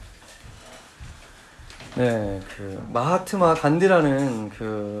네, 마하트마 간디라는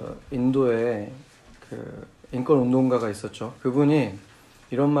인도의 인권 운동가가 있었죠. 그분이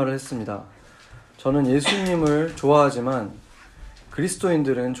이런 말을 했습니다. 저는 예수님을 좋아하지만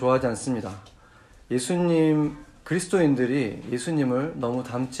그리스도인들은 좋아하지 않습니다. 그리스도인들이 예수님을 너무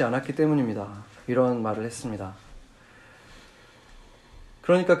닮지 않았기 때문입니다. 이런 말을 했습니다.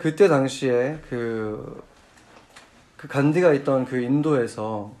 그러니까 그때 당시에 간디가 있던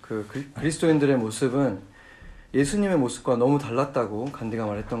인도에서 그리스도인들의 모습은 예수님의 모습과 너무 달랐다고 간디가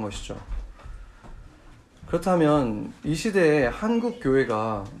말했던 것이죠. 그렇다면 이 시대에 한국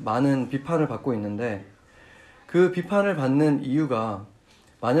교회가 많은 비판을 받고 있는데 그 비판을 받는 이유가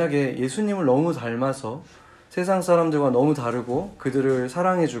만약에 예수님을 너무 닮아서 세상 사람들과 너무 다르고 그들을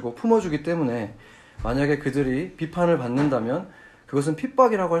사랑해주고 품어주기 때문에 만약에 그들이 비판을 받는다면 그것은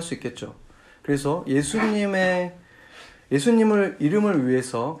핍박이라고 할 수 있겠죠. 그래서 예수님을 이름을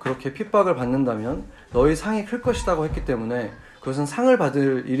위해서 그렇게 핍박을 받는다면 너희 상이 클 것이라고 했기 때문에 그것은 상을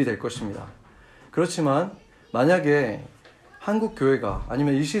받을 일이 될 것입니다. 그렇지만 만약에 한국 교회가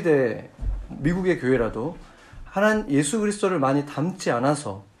아니면 이 시대의 미국의 교회라도 예수 그리스도를 많이 닮지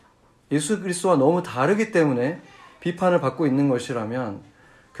않아서 예수 그리스도와 너무 다르기 때문에 비판을 받고 있는 것이라면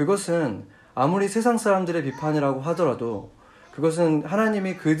그것은 아무리 세상 사람들의 비판이라고 하더라도 그것은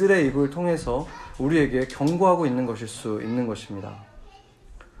하나님이 그들의 입을 통해서 우리에게 경고하고 있는 것일 수 있는 것입니다.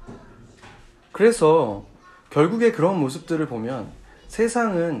 그래서 결국에 그런 모습들을 보면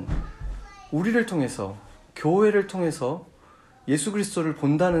세상은 우리를 통해서 교회를 통해서 예수 그리스도를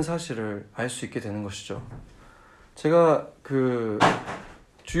본다는 사실을 알 수 있게 되는 것이죠. 제가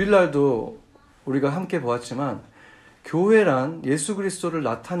주일날도 우리가 함께 보았지만 교회란 예수 그리스도를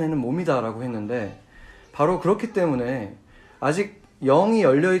나타내는 몸이다라고 했는데 바로 그렇기 때문에 아직 영이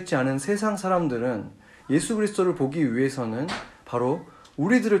열려있지 않은 세상 사람들은 예수 그리스도를 보기 위해서는 바로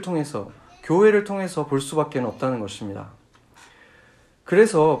우리들을 통해서 교회를 통해서 볼 수밖에 없다는 것입니다.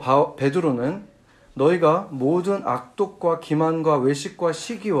 그래서 베드로는 너희가 모든 악독과 기만과 외식과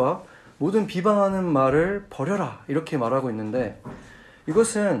시기와 모든 비방하는 말을 버려라 이렇게 말하고 있는데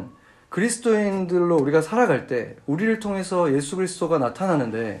이것은 그리스도인들로 우리가 살아갈 때 우리를 통해서 예수 그리스도가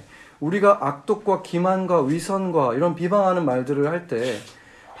나타나는데 우리가 악독과 기만과 위선과 이런 비방하는 말들을 할 때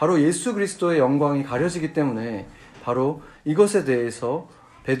바로 예수 그리스도의 영광이 가려지기 때문에 바로 이것에 대해서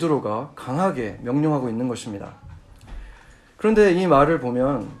베드로가 강하게 명령하고 있는 것입니다. 그런데 이 말을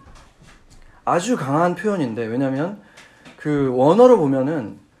보면 아주 강한 표현인데 왜냐하면 원어로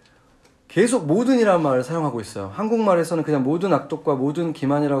보면은 계속 모든이라는 말을 사용하고 있어요. 한국말에서는 그냥 모든 악독과 모든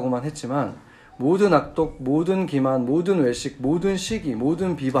기만이라고만 했지만 모든 악독, 모든 기만, 모든 외식, 모든 시기,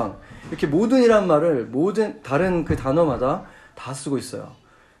 모든 비방 이렇게 모든이란 말을 다른 단어마다 다 쓰고 있어요.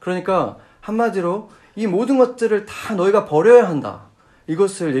 그러니까 한마디로 이 모든 것들을 다 너희가 버려야 한다.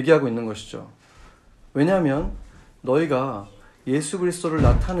 이것을 얘기하고 있는 것이죠. 왜냐하면 너희가 예수 그리스도를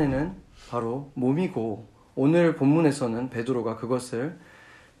나타내는 바로 몸이고 오늘 본문에서는 베드로가 그것을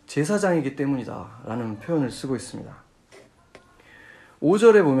제사장이기 때문이다 라는 표현을 쓰고 있습니다.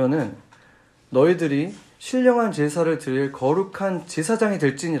 5절에 보면은 너희들이 신령한 제사를 드릴 거룩한 제사장이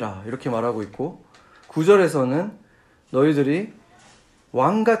될지니라 이렇게 말하고 있고 9절에서는 너희들이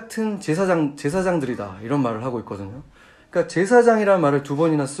왕같은 제사장들이다 이런 말을 하고 있거든요. 그러니까 제사장이라는 말을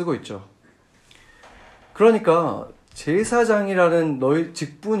 2번이나 쓰고 있죠. 그러니까 제사장이라는 너희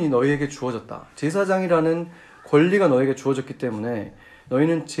직분이 너희에게 주어졌다. 제사장이라는 권리가 너희에게 주어졌기 때문에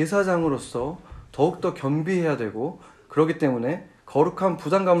너희는 제사장으로서 더욱더 겸비해야 되고 그렇기 때문에 거룩한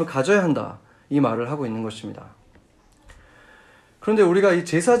부담감을 가져야 한다. 이 말을 하고 있는 것입니다. 그런데 우리가 이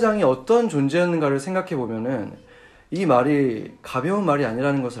제사장이 어떤 존재였는가를 생각해 보면은 이 말이 가벼운 말이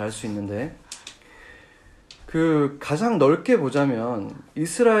아니라는 것을 알 수 있는데 가장 넓게 보자면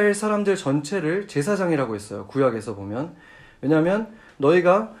이스라엘 사람들 전체를 제사장이라고 했어요. 구약에서 보면. 왜냐하면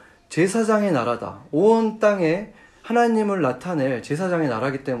너희가 제사장의 나라다. 온 땅에 하나님을 나타낼 제사장의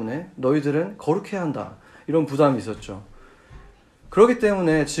나라이기 때문에 너희들은 거룩해야 한다. 이런 부담이 있었죠. 그렇기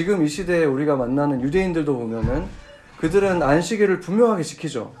때문에 지금 이 시대에 우리가 만나는 유대인들도 보면은 그들은 안식일을 분명하게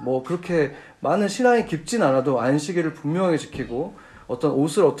지키죠. 그렇게 많은 신앙이 깊진 않아도 안식일을 분명하게 지키고 어떤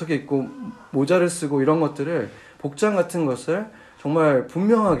옷을 어떻게 입고 모자를 쓰고 이런 것들을 복장 같은 것을 정말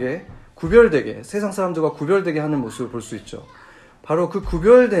분명하게 구별되게 세상 사람들과 구별되게 하는 모습을 볼 수 있죠. 바로 그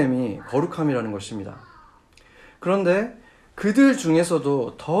구별됨이 거룩함이라는 것입니다. 그런데 그들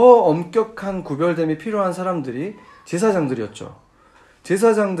중에서도 더 엄격한 구별됨이 필요한 사람들이 제사장들이었죠.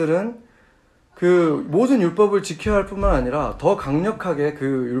 제사장들은 모든 율법을 지켜야 할 뿐만 아니라 더 강력하게 그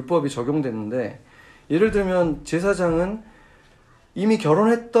율법이 적용됐는데 예를 들면 제사장은 이미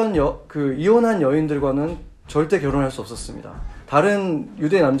결혼했던 이혼한 여인들과는 절대 결혼할 수 없었습니다. 다른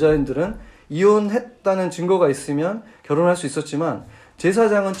유대 남자인들은 이혼했다는 증거가 있으면 결혼할 수 있었지만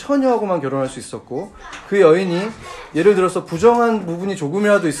제사장은 처녀하고만 결혼할 수 있었고 그 여인이 예를 들어서 부정한 부분이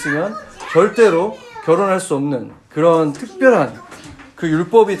조금이라도 있으면 절대로 결혼할 수 없는 그런 특별한 그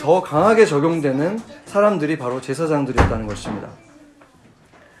율법이 더 강하게 적용되는 사람들이 바로 제사장들이었다는 것입니다.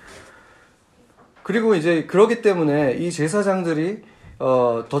 그리고 이제 그렇기 때문에 이 제사장들이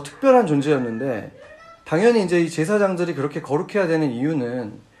더 특별한 존재였는데 당연히 이제 이 제사장들이 그렇게 거룩해야 되는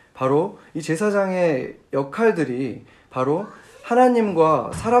이유는 바로 이 제사장의 역할들이 바로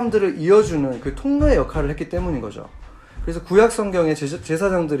하나님과 사람들을 이어주는 그 통로의 역할을 했기 때문인 거죠. 그래서 구약 성경에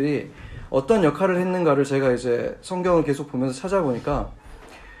제사장들이 어떤 역할을 했는가를 제가 이제 성경을 계속 보면서 찾아보니까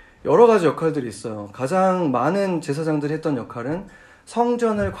여러 가지 역할들이 있어요. 가장 많은 제사장들이 했던 역할은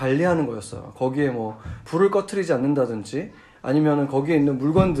성전을 관리하는 거였어요. 거기에 뭐 불을 꺼트리지 않는다든지 아니면은 거기에 있는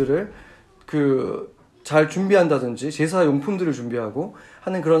물건들을 잘 준비한다든지 제사 용품들을 준비하고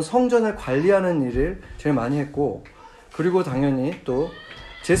하는 그런 성전을 관리하는 일을 제일 많이 했고, 그리고 당연히 또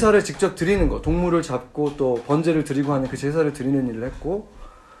제사를 직접 드리는 거, 동물을 잡고 또 번제를 드리고 하는 그 제사를 드리는 일을 했고,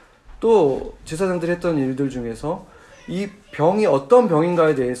 또 제사장들이 했던 일들 중에서 이 병이 어떤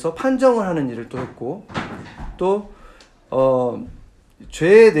병인가에 대해서 판정을 하는 일을 또 했고, 또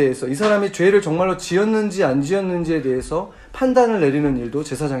죄에 대해서 이 사람이 죄를 정말로 지었는지 안 지었는지에 대해서 판단을 내리는 일도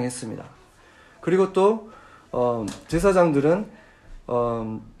제사장이 했습니다. 그리고 또 제사장들은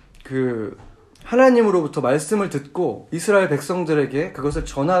하나님으로부터 말씀을 듣고 이스라엘 백성들에게 그것을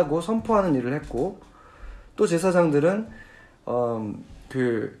전하고 선포하는 일을 했고, 또 제사장들은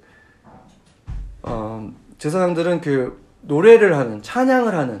노래를 하는,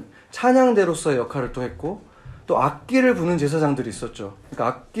 찬양을 하는 찬양대로서의 역할을 또 했고, 또 악기를 부는 제사장들이 있었죠. 그러니까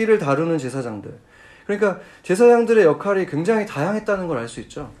악기를 다루는 제사장들. 그러니까 제사장들의 역할이 굉장히 다양했다는 걸 알 수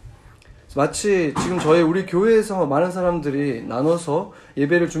있죠. 마치 지금 우리 교회에서 많은 사람들이 나눠서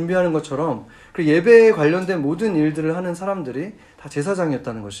예배를 준비하는 것처럼 그 예배에 관련된 모든 일들을 하는 사람들이 다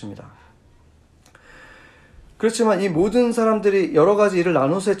제사장이었다는 것입니다. 그렇지만 이 모든 사람들이 여러 가지 일을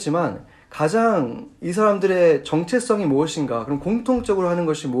나눠서 했지만 가장 이 사람들의 정체성이 무엇인가, 그럼 공통적으로 하는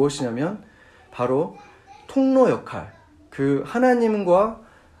것이 무엇이냐면 바로 통로 역할, 그 하나님과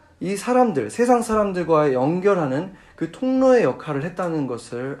이 사람들, 세상 사람들과의 연결하는 그 통로의 역할을 했다는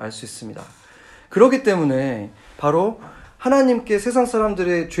것을 알 수 있습니다. 그렇기 때문에 바로 하나님께 세상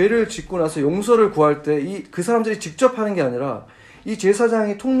사람들의 죄를 짓고 나서 용서를 구할 때 그 사람들이 직접 하는 게 아니라 이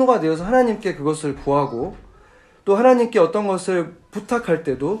제사장이 통로가 되어서 하나님께 그것을 구하고, 또 하나님께 어떤 것을 부탁할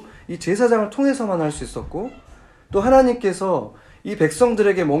때도 이 제사장을 통해서만 할 수 있었고, 또 하나님께서 이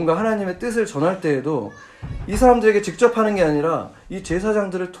백성들에게 뭔가 하나님의 뜻을 전할 때에도 이 사람들에게 직접 하는 게 아니라 이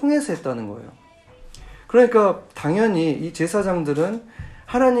제사장들을 통해서 했다는 거예요. 그러니까 당연히 이 제사장들은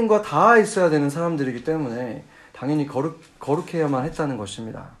하나님과 닿아 있어야 되는 사람들이기 때문에 당연히 거룩해야만 했다는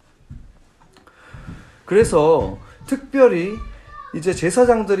것입니다. 그래서 특별히 이제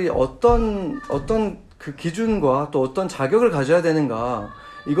제사장들이 어떤 그 기준과 또 어떤 자격을 가져야 되는가,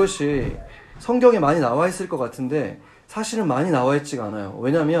 이것이 성경에 많이 나와 있을 것 같은데 사실은 많이 나와 있지가 않아요.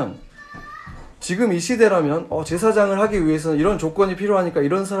 왜냐하면 지금 이 시대라면 제사장을 하기 위해서는 이런 조건이 필요하니까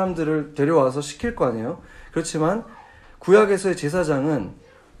이런 사람들을 데려와서 시킬 거 아니에요. 그렇지만 구약에서의 제사장은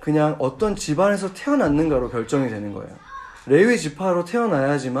그냥 어떤 집안에서 태어났는가로 결정이 되는 거예요. 레위 지파로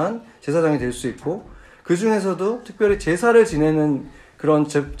태어나야지만 제사장이 될 수 있고, 그 중에서도 특별히 제사를 지내는 그런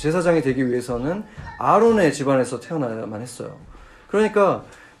제사장이 되기 위해서는 아론의 집안에서 태어나야만 했어요. 그러니까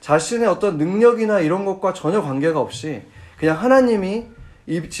자신의 어떤 능력이나 이런 것과 전혀 관계가 없이 그냥 하나님이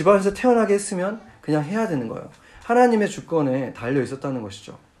이 집안에서 태어나게 했으면 그냥 해야 되는 거예요. 하나님의 주권에 달려 있었다는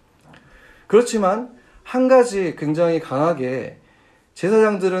것이죠. 그렇지만 한 가지 굉장히 강하게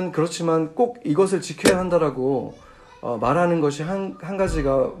제사장들은 그렇지만 꼭 이것을 지켜야 한다라고 말하는 것이 한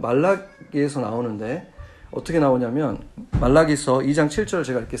가지가 말라기에서 나오는데, 어떻게 나오냐면 말라기서 2장 7절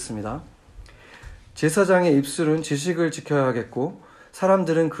제가 읽겠습니다. 제사장의 입술은 지식을 지켜야 하겠고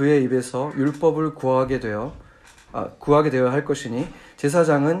사람들은 그의 입에서 율법을 구하게 되어야 할 것이니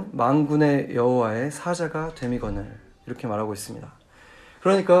제사장은 만군의 여호와의 사자가 됨이거늘, 이렇게 말하고 있습니다.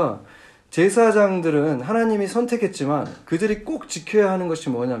 그러니까 제사장들은 하나님이 선택했지만 그들이 꼭 지켜야 하는 것이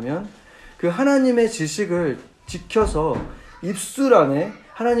뭐냐면 그 하나님의 지식을 지켜서 입술 안에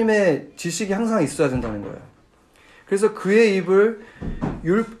하나님의 지식이 항상 있어야 된다는 거예요. 그래서 그의 입을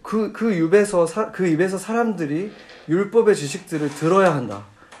그 입에서 사람들이 율법의 지식들을 들어야 한다.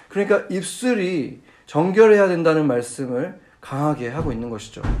 그러니까 입술이 정결해야 된다는 말씀을 강하게 하고 있는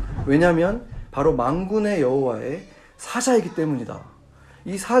것이죠. 왜냐하면 바로 만군의 여호와의 사자이기 때문이다.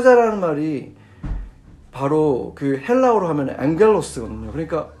 이 사자라는 말이 바로 그 헬라어로 하면 앵겔로스거든요.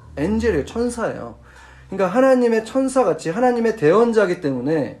 그러니까 엔젤이에요. 천사예요. 그러니까 하나님의 천사같이 하나님의 대언자이기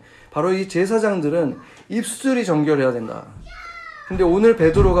때문에 바로 이 제사장들은 입술이 정결해야 된다. 근데 오늘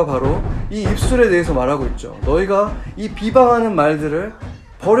베드로가 바로 이 입술에 대해서 말하고 있죠. 너희가 이 비방하는 말들을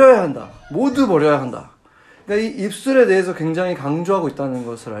버려야 한다. 모두 버려야 한다. 그러니까 이 입술에 대해서 굉장히 강조하고 있다는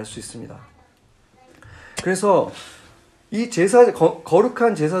것을 알 수 있습니다. 그래서 이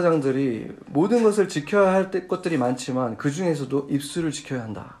거룩한 제사장들이 모든 것을 지켜야 할 것들이 많지만 그 중에서도 입술을 지켜야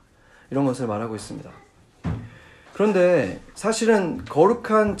한다. 이런 것을 말하고 있습니다. 그런데 사실은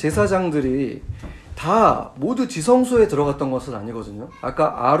거룩한 제사장들이 다 모두 지성소에 들어갔던 것은 아니거든요.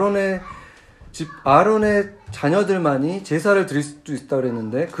 아까 아론의 자녀들만이 제사를 드릴 수 있다고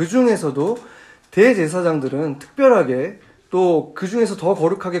그랬는데 그 중에서도 대제사장들은 특별하게 또 그 중에서 더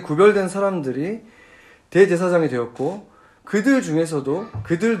거룩하게 구별된 사람들이 대제사장이 되었고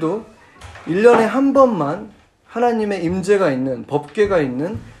그들도 1년에 한 번만 하나님의 임재가 있는 법궤가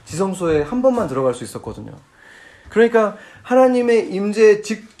있는 지성소에 한 번만 들어갈 수 있었거든요. 그러니까 하나님의 임재에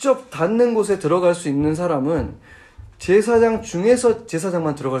직접 닿는 곳에 들어갈 수 있는 사람은 제사장 중에서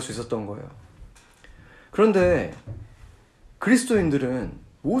제사장만 들어갈 수 있었던 거예요. 그런데 그리스도인들은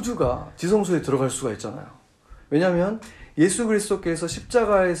모두가 지성소에 들어갈 수가 있잖아요. 왜냐하면 예수 그리스도께서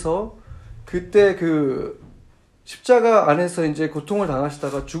십자가에서 그때 그 십자가 안에서 이제 고통을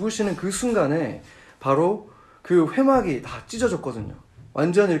당하시다가 죽으시는 그 순간에 바로 그 회막이 다 찢어졌거든요.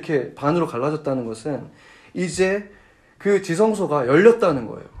 완전히 이렇게 반으로 갈라졌다는 것은 이제 그 지성소가 열렸다는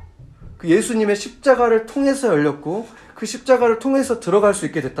거예요. 그 예수님의 십자가를 통해서 열렸고 그 십자가를 통해서 들어갈 수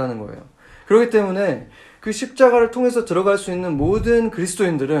있게 됐다는 거예요. 그렇기 때문에 그 십자가를 통해서 들어갈 수 있는 모든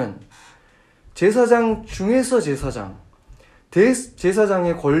그리스도인들은 제사장 중에서 제사장,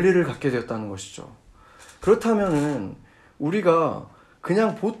 대제사장의 권리를 갖게 되었다는 것이죠. 그렇다면은 우리가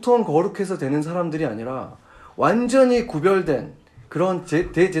그냥 보통 거룩해서 되는 사람들이 아니라 완전히 구별된 그런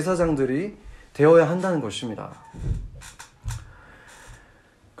대제사장들이 되어야 한다는 것입니다.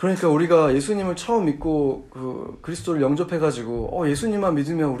 그러니까 우리가 예수님을 처음 믿고 그리스도를 영접해가지고 예수님만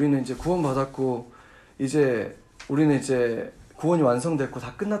믿으면 우리는 이제 구원받았고 우리는 이제 구원이 완성됐고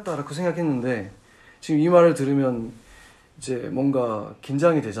다 끝났다라고 생각했는데 지금 이 말을 들으면 이제 뭔가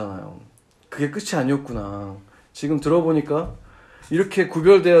긴장이 되잖아요. 그게 끝이 아니었구나. 지금 들어보니까 이렇게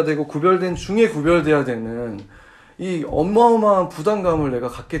구별돼야 되고 구별된 중에 구별돼야 되는 이 어마어마한 부담감을 내가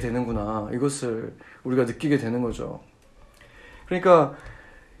갖게 되는구나. 이것을 우리가 느끼게 되는 거죠. 그러니까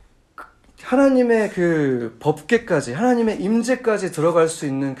하나님의 그 법궤까지, 하나님의 임재까지 들어갈 수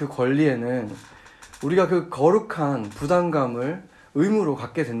있는 그 권리에는 우리가 그 거룩한 부담감을 의무로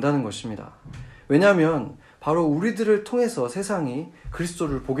갖게 된다는 것입니다. 왜냐하면 바로 우리들을 통해서 세상이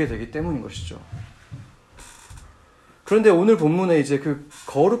그리스도를 보게 되기 때문인 것이죠. 그런데 오늘 본문에 이제 그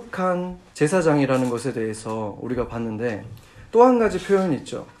거룩한 제사장이라는 것에 대해서 우리가 봤는데 또 한 가지 표현이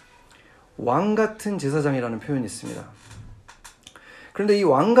있죠. 왕 같은 제사장이라는 표현이 있습니다. 그런데 이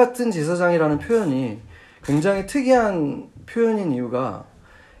왕 같은 제사장이라는 표현이 굉장히 특이한 표현인 이유가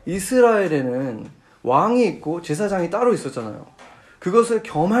이스라엘에는 왕이 있고 제사장이 따로 있었잖아요. 그것을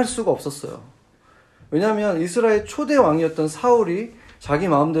겸할 수가 없었어요. 왜냐하면 이스라엘 초대 왕이었던 사울이 자기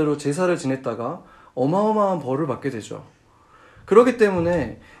마음대로 제사를 지냈다가 어마어마한 벌을 받게 되죠. 그렇기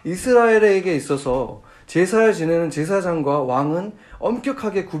때문에 이스라엘에게 있어서 제사를 지내는 제사장과 왕은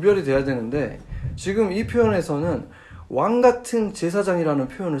엄격하게 구별이 돼야 되는데 지금 이 표현에서는 왕 같은 제사장이라는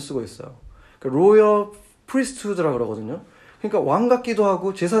표현을 쓰고 있어요. 그러니까 로열 프리스트후드라고 그러거든요. 그러니까 왕 같기도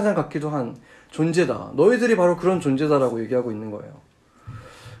하고 제사장 같기도 한 존재다. 너희들이 바로 그런 존재다라고 얘기하고 있는 거예요.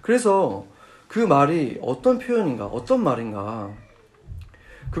 그래서 그 말이 어떤 표현인가, 어떤 말인가,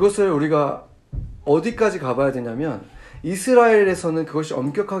 그것을 우리가 어디까지 가봐야 되냐면 이스라엘에서는 그것이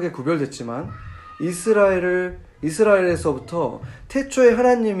엄격하게 구별됐지만 이스라엘에서부터 태초에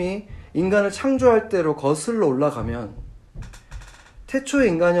하나님이 인간을 창조할 때로 거슬러 올라가면 태초의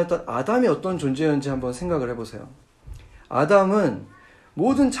인간이었던 아담이 어떤 존재였는지 한번 생각을 해보세요. 아담은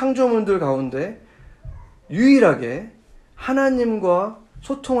모든 창조물들 가운데 유일하게 하나님과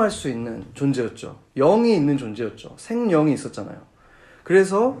소통할 수 있는 존재였죠. 영이 있는 존재였죠. 생명이 있었잖아요.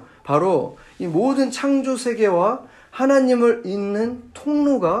 그래서 바로 이 모든 창조 세계와 하나님을 잇는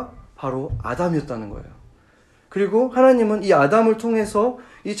통로가 바로 아담이었다는 거예요. 그리고 하나님은 이 아담을 통해서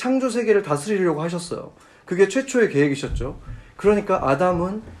이 창조 세계를 다스리려고 하셨어요. 그게 최초의 계획이셨죠. 그러니까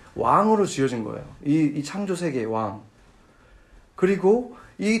아담은 왕으로 지어진 거예요. 이 창조 세계의 왕. 그리고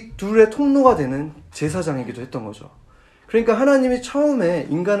이 둘의 통로가 되는 제사장이기도 했던 거죠. 그러니까 하나님이 처음에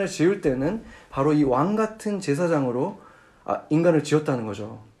인간을 지을 때는 바로 이 왕 같은 제사장으로 인간을 지었다는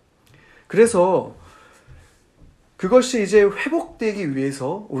거죠. 그래서 그것이 이제 회복되기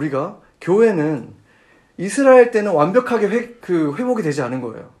위해서 우리가 교회는 이스라엘 때는 완벽하게 회복이 되지 않은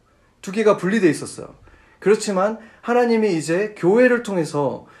거예요. 두 개가 분리되어 있었어요. 그렇지만 하나님이 이제 교회를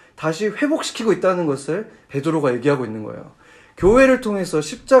통해서 다시 회복시키고 있다는 것을 베드로가 얘기하고 있는 거예요. 교회를 통해서,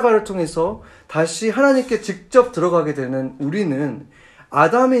 십자가를 통해서 다시 하나님께 직접 들어가게 되는 우리는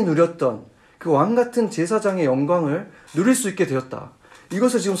아담이 누렸던 그 왕같은 제사장의 영광을 누릴 수 있게 되었다.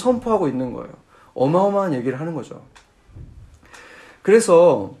 이것을 지금 선포하고 있는 거예요. 어마어마한 얘기를 하는 거죠.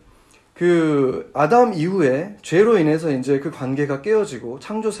 그래서 그 아담 이후에 죄로 인해서 이제 그 관계가 깨어지고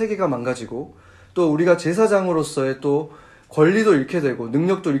창조 세계가 망가지고 또 우리가 제사장으로서의 또 권리도 잃게 되고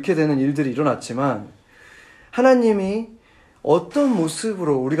능력도 잃게 되는 일들이 일어났지만 하나님이 어떤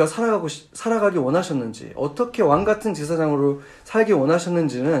모습으로 우리가 살아가기 원하셨는지, 어떻게 왕같은 제사장으로 살기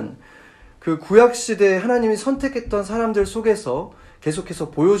원하셨는지는 그 구약시대에 하나님이 선택했던 사람들 속에서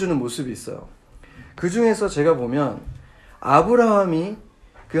계속해서 보여주는 모습이 있어요. 그 중에서 제가 보면 아브라함이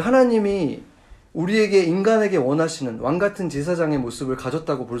그 하나님이 우리에게, 인간에게 원하시는 왕같은 제사장의 모습을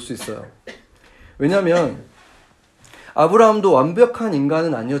가졌다고 볼 수 있어요. 왜냐하면 아브라함도 완벽한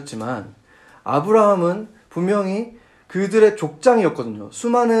인간은 아니었지만 아브라함은 분명히 그들의 족장이었거든요.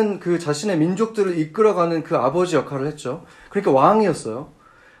 수많은 그 자신의 민족들을 이끌어가는 그 아버지 역할을 했죠. 그러니까 왕이었어요.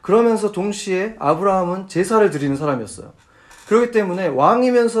 그러면서 동시에 아브라함은 제사를 드리는 사람이었어요. 그렇기 때문에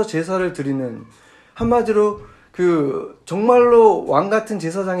왕이면서 제사를 드리는, 한마디로 그 정말로 왕같은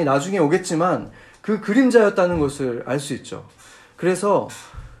제사장이 나중에 오겠지만 그 그림자였다는 것을 알 수 있죠. 그래서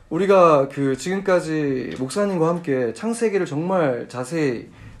우리가 그 지금까지 목사님과 함께 창세기를 정말 자세히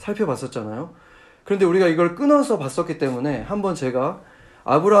살펴봤었잖아요. 그런데 우리가 이걸 끊어서 봤었기 때문에 한번 제가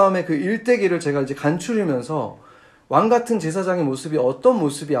아브라함의 그 일대기를 제가 이제 간추리면서 왕같은 제사장의 모습이 어떤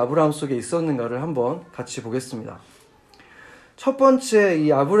모습이 아브라함 속에 있었는가를 한번 같이 보겠습니다. 첫 번째,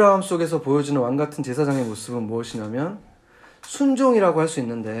 이 아브라함 속에서 보여지는 왕같은 제사장의 모습은 무엇이냐면 순종이라고 할 수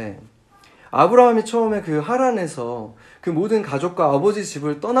있는데, 아브라함이 처음에 그 하란에서 그 모든 가족과 아버지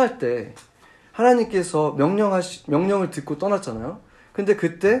집을 떠날 때 하나님께서 명령을 듣고 떠났잖아요. 근데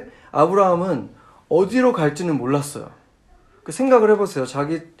그때 아브라함은 어디로 갈지는 몰랐어요. 그 생각을 해보세요.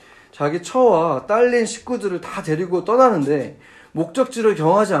 자기 처와 딸린 식구들을 다 데리고 떠나는데 목적지를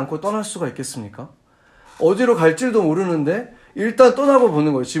정하지 않고 떠날 수가 있겠습니까? 어디로 갈지도 모르는데 일단 떠나고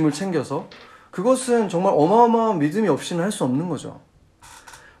보는 거예요. 짐을 챙겨서. 그것은 정말 어마어마한 믿음이 없이는 할 수 없는 거죠.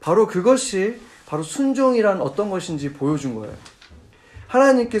 바로 그것이 바로 순종이란 어떤 것인지 보여준 거예요.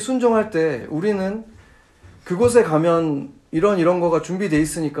 하나님께 순종할 때 우리는 그곳에 가면 이런 거가 준비되어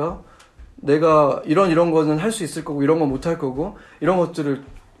있으니까 내가 이런 거는 할 수 있을 거고 이런 건 못 할 거고 이런 것들을,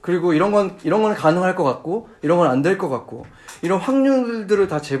 그리고 이런 건 가능할 것 같고 이런 건 안 될 것 같고, 이런 확률들을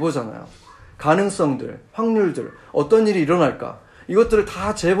다 재보잖아요. 가능성들, 확률들, 어떤 일이 일어날까, 이것들을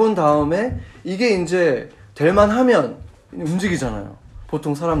다 재본 다음에 이게 이제 될 만하면 움직이잖아요.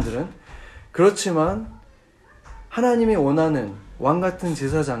 보통 사람들은. 그렇지만 하나님이 원하는 왕같은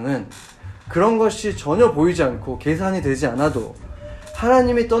제사장은 그런 것이 전혀 보이지 않고 계산이 되지 않아도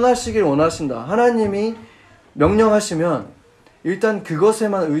하나님이 떠나시길 원하신다, 하나님이 명령하시면 일단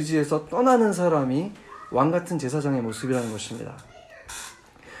그것에만 의지해서 떠나는 사람이 왕같은 제사장의 모습이라는 것입니다.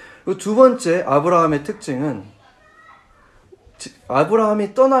 그리고 두 번째, 아브라함의 특징은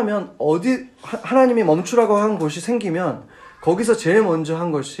아브라함이 떠나면 하나님이 멈추라고 한 곳이 생기면 거기서 제일 먼저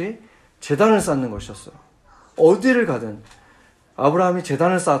한 것이 제단을 쌓는 것이었어요. 어디를 가든 아브라함이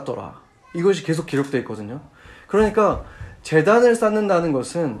제단을 쌓았더라. 이것이 계속 기록되어 있거든요. 그러니까 제단을 쌓는다는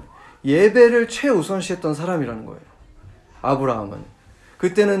것은 예배를 최우선시했던 사람이라는 거예요. 아브라함은.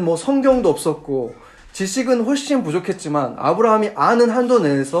 그때는 뭐 성경도 없었고 지식은 훨씬 부족했지만 아브라함이 아는 한도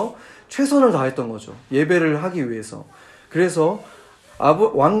내에서 최선을 다했던 거죠. 예배를 하기 위해서. 그래서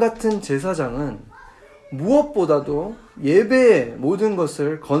왕같은 제사장은 무엇보다도 예배의 모든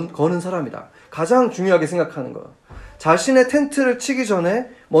것을 거는 사람이다. 가장 중요하게 생각하는 거예요. 자신의 텐트를 치기 전에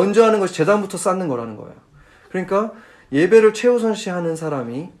먼저 하는 것이 제단부터 쌓는 거라는 거예요. 그러니까 예배를 최우선시하는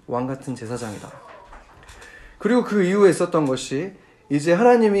사람이 왕같은 제사장이다. 그리고 그 이후에 있었던 것이, 이제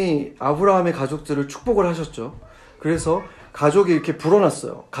하나님이 아브라함의 가족들을 축복을 하셨죠. 그래서 가족이 이렇게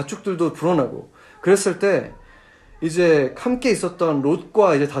불어났어요. 가축들도 불어나고. 그랬을 때 이제 함께 있었던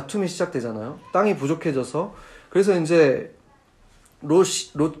롯과 이제 다툼이 시작되잖아요. 땅이 부족해져서. 그래서 이제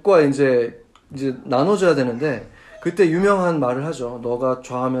롯과 이제 나눠줘야 되는데, 그때 유명한 말을 하죠. 너가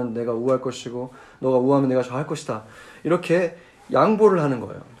좌하면 내가 우할 것이고 너가 우하면 내가 좌할 것이다. 이렇게 양보를 하는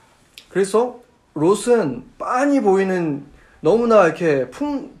거예요. 그래서 롯은 빤히 보이는 너무나 이렇게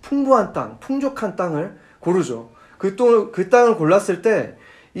풍부한 땅, 풍족한 땅을 고르죠. 그 땅을 골랐을 때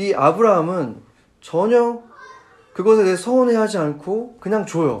이 아브라함은 전혀 그것에 대해 서운해하지 않고 그냥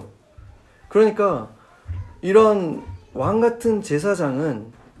줘요. 그러니까 이런 왕같은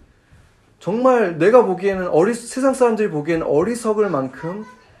제사장은 정말 내가 보기에는 세상 사람들이 보기에는 어리석을 만큼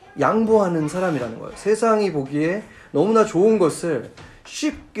양보하는 사람이라는 거예요. 세상이 보기에 너무나 좋은 것을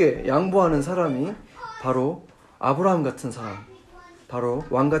쉽게 양보하는 사람이 바로 아브라함 같은 사람, 바로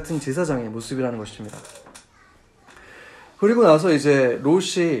왕 같은 제사장의 모습이라는 것입니다. 그리고 나서 이제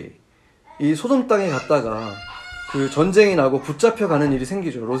롯이 이 소돔 땅에 갔다가 그 전쟁이 나고 붙잡혀가는 일이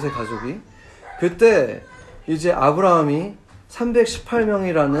생기죠. 롯의 가족이. 그때 이제 아브라함이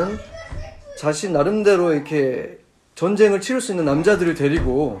 318명이라는 자신 나름대로 이렇게 전쟁을 치를 수 있는 남자들을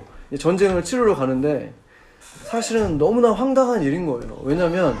데리고 전쟁을 치르러 가는데 사실은 너무나 황당한 일인 거예요.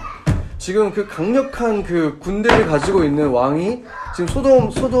 왜냐면 지금 그 강력한 그 군대를 가지고 있는 왕이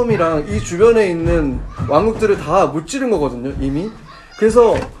지금 소돔이랑 이 주변에 있는 왕국들을 다 무찌른 거거든요, 이미.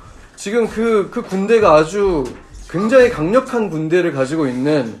 그래서 지금 그 군대가 아주 굉장히 강력한 군대를 가지고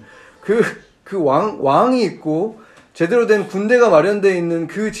있는 왕이 있고 제대로 된 군대가 마련되어 있는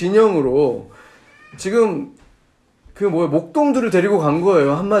그 진영으로 지금 목동들을 데리고 간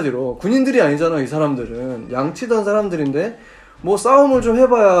거예요, 한마디로. 군인들이 아니잖아, 이 사람들은. 양치던 사람들인데, 싸움을 좀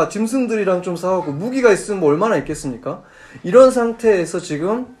해봐야 짐승들이랑 좀 싸우고, 무기가 있으면 얼마나 있겠습니까? 이런 상태에서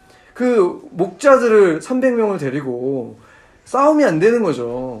지금, 그 목자들을 300명을 데리고, 싸움이 안 되는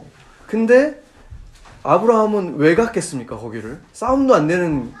거죠. 근데, 아브라함은 왜 갔겠습니까, 거기를? 싸움도 안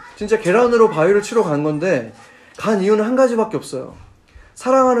되는, 진짜 계란으로 바위를 치러 간 건데, 간 이유는 한 가지밖에 없어요.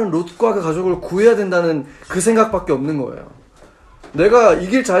 사랑하는 롯과 그 가족을 구해야 된다는 그 생각밖에 없는 거예요. 내가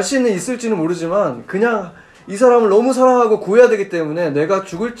이길 자신은 있을지는 모르지만 그냥 이 사람을 너무 사랑하고 구해야 되기 때문에 내가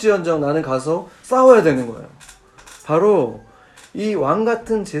죽을지언정 나는 가서 싸워야 되는 거예요. 바로 이 왕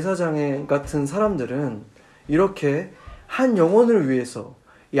같은 제사장 같은 사람들은 이렇게 한 영혼을 위해서,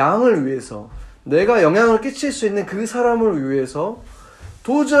 양을 위해서, 내가 영향을 끼칠 수 있는 그 사람을 위해서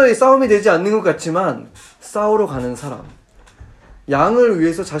도저히 싸움이 되지 않는 것 같지만 싸우러 가는 사람, 양을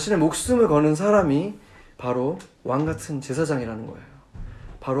위해서 자신의 목숨을 거는 사람이 바로 왕 같은 제사장이라는 거예요.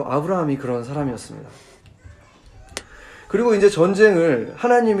 바로 아브라함이 그런 사람이었습니다. 그리고 이제 전쟁을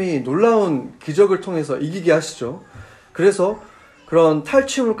하나님이 놀라운 기적을 통해서 이기게 하시죠. 그래서 그런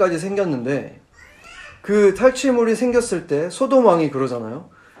탈취물까지 생겼는데 그 탈취물이 생겼을 때 소돔 왕이 그러잖아요.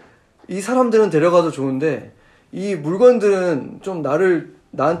 이 사람들은 데려가도 좋은데 이 물건들은 좀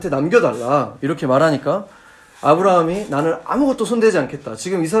나한테 남겨달라 이렇게 말하니까 아브라함이 나는 아무것도 손대지 않겠다.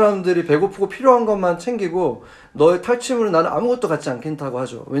 지금 이 사람들이 배고프고 필요한 것만 챙기고 너의 탈취물은 나는 아무것도 갖지 않겠다고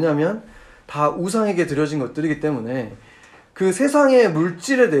하죠. 왜냐하면 다 우상에게 드려진 것들이기 때문에 그 세상의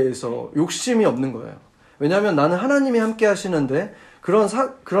물질에 대해서 욕심이 없는 거예요. 왜냐하면 나는 하나님이 함께 하시는데 그런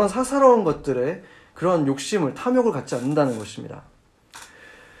사사로운 것들에 그런 욕심을, 탐욕을 갖지 않는다는 것입니다.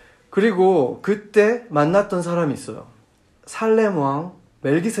 그리고 그때 만났던 사람이 있어요. 살렘 왕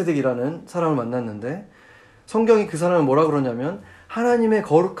멜기세덱이라는 사람을 만났는데 성경이 그 사람을 뭐라 그러냐면 하나님의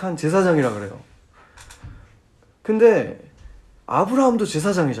거룩한 제사장이라 그래요. 근데 아브라함도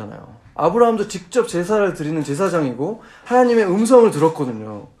제사장이잖아요. 아브라함도 직접 제사를 드리는 제사장이고 하나님의 음성을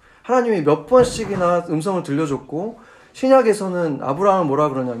들었거든요. 하나님이 몇 번씩이나 음성을 들려줬고 신약에서는 아브라함을 뭐라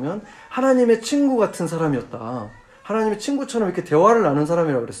그러냐면 하나님의 친구 같은 사람이었다. 하나님의 친구처럼 이렇게 대화를 나눈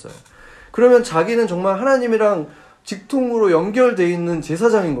사람이라고 그랬어요. 그러면 자기는 정말 하나님이랑 직통으로 연결되어 있는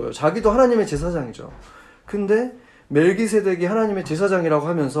제사장인 거예요. 자기도 하나님의 제사장이죠. 근데 멜기세덱이 하나님의 제사장이라고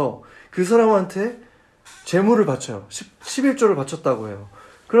하면서 그 사람한테 제물을 바쳐요. 11조를 바쳤다고 해요.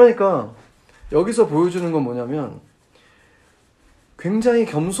 그러니까 여기서 보여주는 건 뭐냐면 굉장히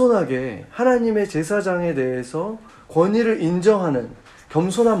겸손하게 하나님의 제사장에 대해서 권위를 인정하는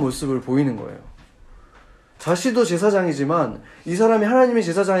겸손한 모습을 보이는 거예요. 자신도 제사장이지만 이 사람이 하나님의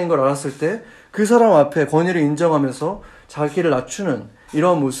제사장인 걸 알았을 때 그 사람 앞에 권위를 인정하면서 자기를 낮추는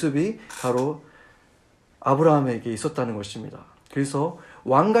이런 모습이 바로 아브라함에게 있었다는 것입니다. 그래서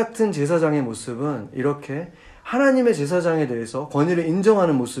왕 같은 제사장의 모습은 이렇게 하나님의 제사장에 대해서 권위를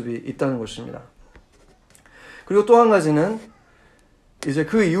인정하는 모습이 있다는 것입니다. 그리고 또 한 가지는 이제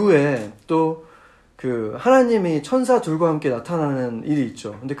그 이후에 또 그 하나님이 천사 둘과 함께 나타나는 일이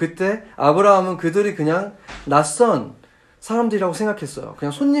있죠. 근데 그때 아브라함은 그들이 그냥 낯선 사람들이라고 생각했어요.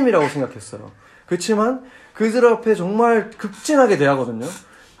 그냥 손님이라고 생각했어요. 그렇지만 그들 앞에 정말 극진하게 대하거든요.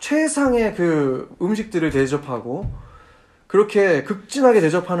 최상의 그 음식들을 대접하고 그렇게 극진하게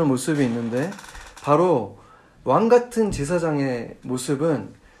대접하는 모습이 있는데 바로 왕 같은 제사장의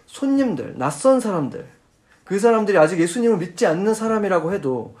모습은 손님들, 낯선 사람들, 그 사람들이 아직 예수님을 믿지 않는 사람이라고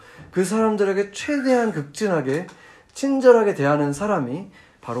해도 그 사람들에게 최대한 극진하게 친절하게 대하는 사람이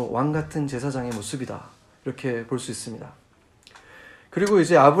바로 왕 같은 제사장의 모습이다. 이렇게 볼 수 있습니다. 그리고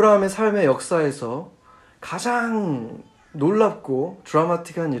이제 아브라함의 삶의 역사에서 가장 놀랍고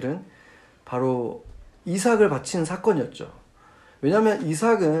드라마틱한 일은 바로 이삭을 바친 사건이었죠. 왜냐하면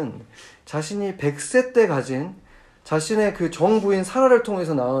이삭은 자신이 100세 때 가진 자신의 그 정부인 사라를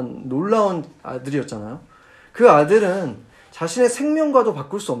통해서 낳은 놀라운 아들이었잖아요. 그 아들은 자신의 생명과도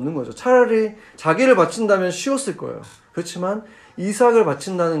바꿀 수 없는 거죠. 차라리 자기를 바친다면 쉬웠을 거예요. 그렇지만 이삭을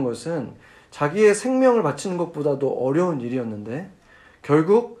바친다는 것은 자기의 생명을 바치는 것보다도 어려운 일이었는데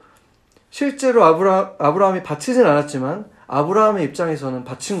결국 실제로 아브라함이 바치진 않았지만 아브라함의 입장에서는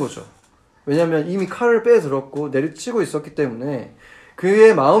바친 거죠. 왜냐하면 이미 칼을 빼들었고 내리치고 있었기 때문에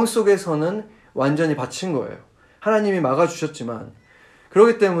그의 마음속에서는 완전히 바친 거예요. 하나님이 막아주셨지만.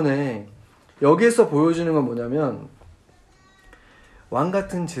 그렇기 때문에 여기에서 보여주는 건 뭐냐면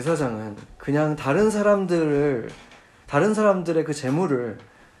왕같은 제사장은 그냥 다른 사람들의 그 제물을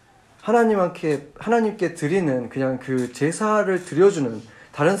하나님께 드리는 그냥 그 제사를 드려주는,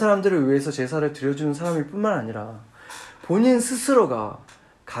 다른 사람들을 위해서 제사를 드려주는 사람일 뿐만 아니라 본인 스스로가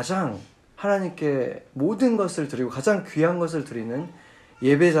가장 하나님께 모든 것을 드리고 가장 귀한 것을 드리는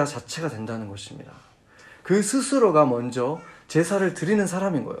예배자 자체가 된다는 것입니다. 그 스스로가 먼저 제사를 드리는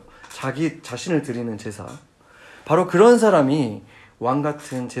사람인 거예요. 자기 자신을 드리는 제사. 바로 그런 사람이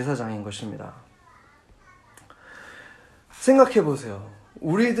왕같은 제사장인 것입니다. 생각해 보세요.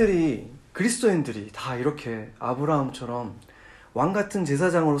 우리들이, 그리스도인들이 다 이렇게 아브라함처럼 왕같은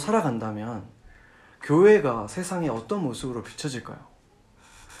제사장으로 살아간다면 교회가 세상에 어떤 모습으로 비춰질까요?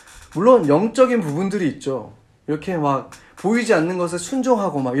 물론 영적인 부분들이 있죠. 이렇게 막 보이지 않는 것에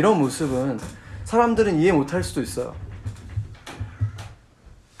순종하고 막 이런 모습은 사람들은 이해 못할 수도 있어요.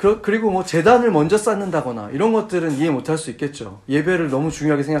 그리고 뭐 제단을 먼저 쌓는다거나 이런 것들은 이해 못할 수 있겠죠. 예배를 너무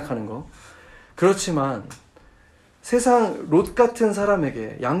중요하게 생각하는 거. 그렇지만 세상 롯 같은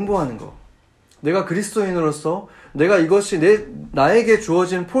사람에게 양보하는 거, 내가 그리스도인으로서 내가 이것이 나에게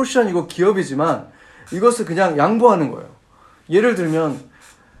주어진 포션이고 기업이지만 이것을 그냥 양보하는 거예요. 예를 들면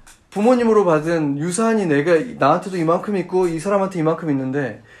부모님으로 받은 유산이 나한테도 이만큼 있고 이 사람한테 이만큼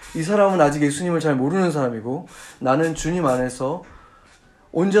있는데 이 사람은 아직 예수님을 잘 모르는 사람이고 나는 주님 안에서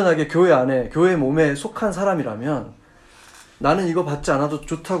온전하게 교회 안에, 교회 몸에 속한 사람이라면 나는 이거 받지 않아도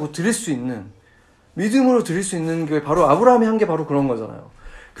좋다고 드릴 수 있는, 믿음으로 드릴 수 있는 게 바로 아브라함이 한 게 바로 그런 거잖아요.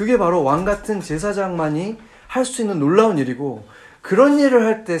 그게 바로 왕같은 제사장만이 할 수 있는 놀라운 일이고, 그런 일을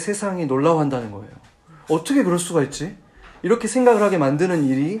할 때 세상이 놀라워한다는 거예요. 어떻게 그럴 수가 있지? 이렇게 생각을 하게 만드는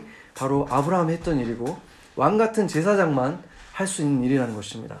일이 바로 아브라함이 했던 일이고 왕같은 제사장만 할 수 있는 일이라는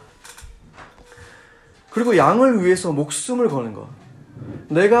것입니다. 그리고 양을 위해서 목숨을 거는 것.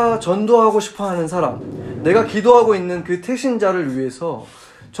 내가 전도하고 싶어하는 사람, 내가 기도하고 있는 그 태신자를 위해서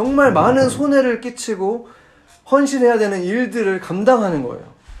정말 많은 손해를 끼치고 헌신해야 되는 일들을 감당하는 거예요.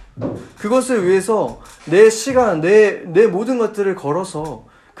 그것을 위해서 내 시간, 내 모든 것들을 걸어서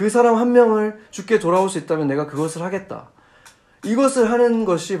그 사람 한 명을 죽게 돌아올 수 있다면 내가 그것을 하겠다. 이것을 하는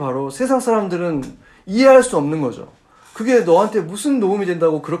것이 바로 세상 사람들은 이해할 수 없는 거죠. 그게 너한테 무슨 도움이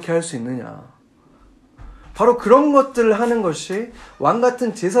된다고 그렇게 할 수 있느냐. 바로 그런 것들을 하는 것이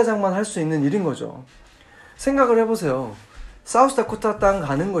왕같은 제사장만 할 수 있는 일인 거죠. 생각을 해보세요. 사우스다코타 땅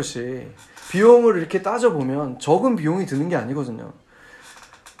가는 것이 비용을 이렇게 따져보면 적은 비용이 드는 게 아니거든요.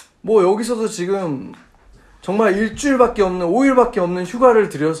 뭐 여기서도 지금 정말 일주일밖에 없는, 5일밖에 없는 휴가를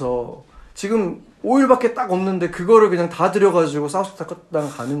들여서 지금 5일밖에 딱 없는데 그거를 그냥 다 들여가지고 사우스다코타 땅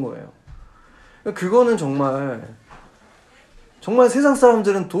가는 거예요. 그거는 정말 세상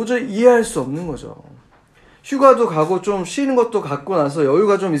사람들은 도저히 이해할 수 없는 거죠. 휴가도 가고 좀 쉬는 것도 갖고 나서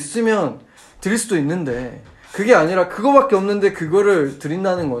여유가 좀 있으면 드릴 수도 있는데 그게 아니라 그거밖에 없는데 그거를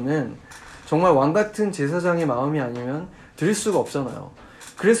드린다는 거는 정말 왕같은 제사장의 마음이 아니면 드릴 수가 없잖아요.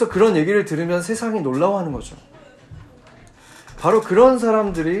 그래서 그런 얘기를 들으면 세상이 놀라워하는 거죠. 바로 그런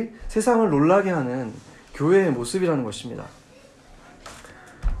사람들이 세상을 놀라게 하는 교회의 모습이라는 것입니다.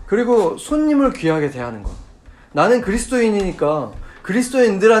 그리고 손님을 귀하게 대하는 것. 나는 그리스도인이니까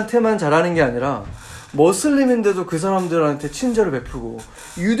그리스도인들한테만 잘하는 게 아니라 머슬림인데도 그 사람들한테 친절을 베푸고,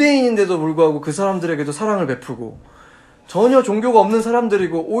 유대인인데도 불구하고 그 사람들에게도 사랑을 베푸고, 전혀 종교가 없는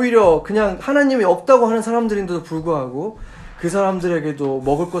사람들이고 오히려 그냥 하나님이 없다고 하는 사람들인데도 불구하고 그 사람들에게도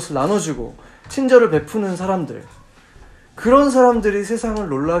먹을 것을 나눠주고 친절을 베푸는 사람들, 그런 사람들이 세상을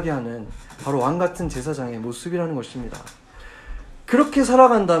놀라게 하는 바로 왕같은 제사장의 모습이라는 것입니다. 그렇게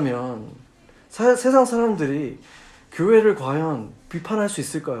살아간다면 세상 사람들이 교회를 과연 비판할 수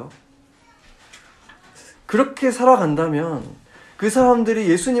있을까요? 그렇게 살아간다면 그 사람들이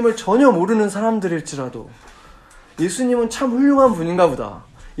예수님을 전혀 모르는 사람들일지라도 예수님은 참 훌륭한 분인가 보다,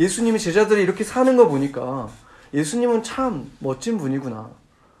 예수님이 제자들이 이렇게 사는 거 보니까 예수님은 참 멋진 분이구나,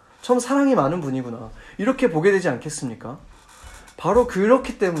 참 사랑이 많은 분이구나, 이렇게 보게 되지 않겠습니까? 바로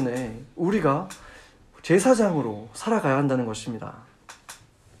그렇기 때문에 우리가 제사장으로 살아가야 한다는 것입니다.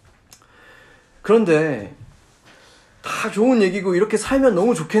 그런데 다 좋은 얘기고 이렇게 살면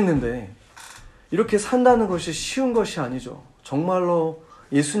너무 좋겠는데 이렇게 산다는 것이 쉬운 것이 아니죠. 정말로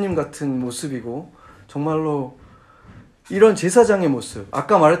예수님 같은 모습이고 정말로 이런 제사장의 모습,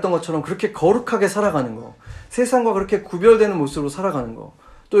 아까 말했던 것처럼 그렇게 거룩하게 살아가는 거, 세상과 그렇게 구별되는 모습으로 살아가는 거,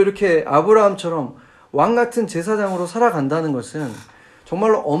 또 이렇게 아브라함처럼 왕 같은 제사장으로 살아간다는 것은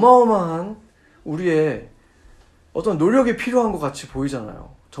정말로 어마어마한 우리의 어떤 노력이 필요한 것 같이 보이잖아요.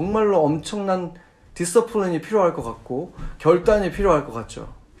 정말로 엄청난 디서플린이 필요할 것 같고 결단이 필요할 것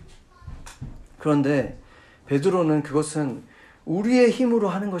같죠. 그런데 베드로는 그것은 우리의 힘으로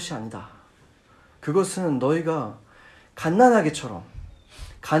하는 것이 아니다. 그것은 너희가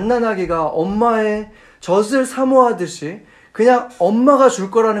갓난아기가 엄마의 젖을 사모하듯이 그냥 엄마가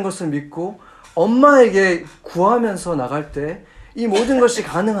줄 거라는 것을 믿고 엄마에게 구하면서 나갈 때 이 모든 것이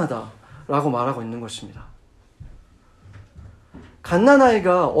가능하다라고 말하고 있는 것입니다.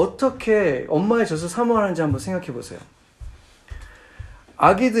 갓난아이가 어떻게 엄마의 젖을 사모하는지 한번 생각해 보세요.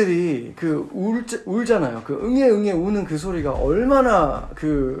 아기들이 울잖아요. 그 응애 우는 그 소리가 얼마나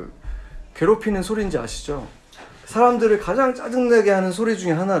괴롭히는 소리인지 아시죠? 사람들을 가장 짜증나게 하는 소리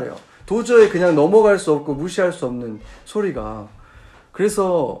중에 하나래요. 도저히 그냥 넘어갈 수 없고 무시할 수 없는 소리가.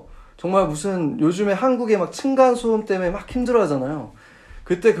 그래서 정말 무슨 요즘에 한국에 막 층간소음 때문에 막 힘들어 하잖아요.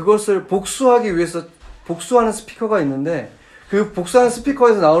 그때 그것을 복수하기 위해서 복수하는 스피커가 있는데 그 복수하는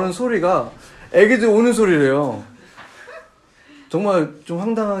스피커에서 나오는 소리가 애기들 우는 소리래요. 정말 좀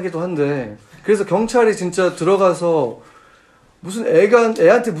황당하기도 한데, 그래서 경찰이 진짜 들어가서 무슨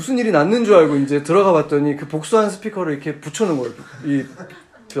애한테 무슨 일이 났는 줄 알고 이제 들어가 봤더니 그 복수하는 스피커를 이렇게 붙여놓은 거예요.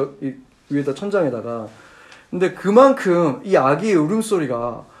 이 위에다 천장에다가. 근데 그만큼 이 아기의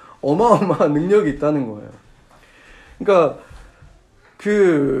울음소리가 어마어마한 능력이 있다는 거예요. 그러니까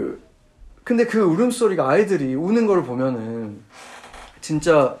근데 그 울음소리가 아이들이 우는 걸 보면은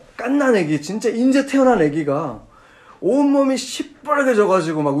진짜 갓난 애기, 진짜 인제 태어난 애기가 온몸이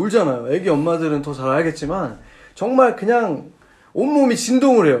시뻘개져가지고 막 울잖아요. 애기 엄마들은 더 잘 알겠지만 정말 그냥 온몸이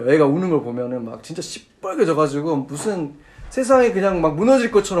진동을 해요. 애가 우는 걸 보면은 막 진짜 시뻘개져가지고 무슨 세상이 그냥 막 무너질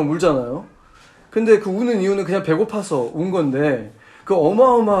것처럼 울잖아요. 근데 그 우는 이유는 그냥 배고파서 운 건데 그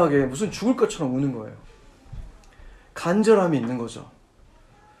어마어마하게 무슨 죽을 것처럼 우는 거예요. 간절함이 있는 거죠.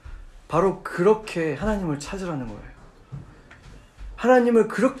 바로 그렇게 하나님을 찾으라는 거예요. 하나님을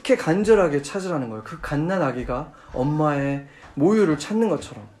그렇게 간절하게 찾으라는 거예요. 그 갓난 아기가 엄마의 모유를 찾는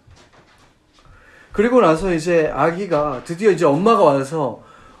것처럼. 그리고 나서 이제 아기가 드디어 이제 엄마가 와서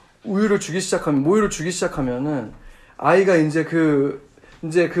모유를 주기 시작하면은 아이가 이제 그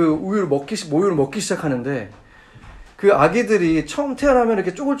모유를 먹기 시작하는데 그 아기들이 처음 태어나면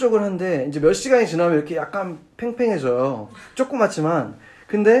이렇게 쪼글쪼글한데 이제 몇 시간이 지나면 이렇게 약간 팽팽해져요. 조그맣지만.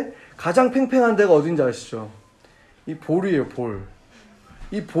 근데 가장 팽팽한 데가 어딘지 아시죠? 이 볼이에요, 볼.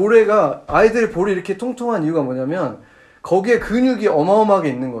 이 볼에가, 아이들 볼이 이렇게 통통한 이유가 뭐냐면 거기에 근육이 어마어마하게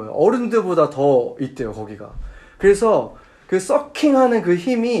있는 거예요. 어른들보다 더 있대요, 거기가. 그래서 그 서킹하는 그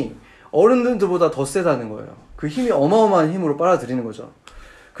힘이 어른들보다 더 세다는 거예요. 그 힘이 어마어마한 힘으로 빨아들이는 거죠.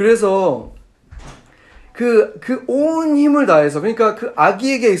 그래서 그 온 힘을 다해서, 그러니까 그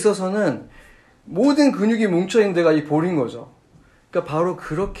아기에게 있어서는 모든 근육이 뭉쳐있는 데가 이 볼인 거죠. 그러니까 바로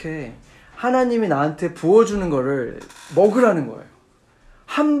그렇게 하나님이 나한테 부어주는 거를 먹으라는 거예요.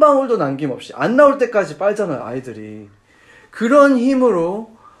 한 방울도 남김없이. 안 나올 때까지 빨잖아요, 아이들이. 그런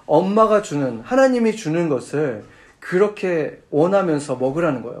힘으로 엄마가 주는, 하나님이 주는 것을 그렇게 원하면서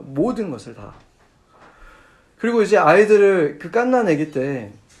먹으라는 거예요. 모든 것을 다. 그리고 이제 아이들을, 그 갓난 아기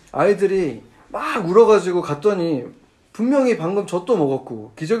때 아이들이 막 울어가지고 갔더니 분명히 방금 젖도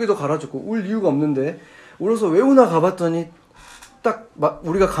먹었고 기저귀도 갈아줬고 울 이유가 없는데 울어서 왜 우나 가봤더니 딱 막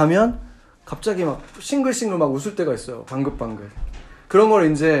우리가 가면 갑자기 막 싱글싱글 막 웃을 때가 있어요. 방긋방긋. 그런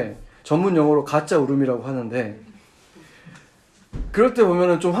걸 이제 전문 용어로 가짜 울음이라고 하는데, 그럴 때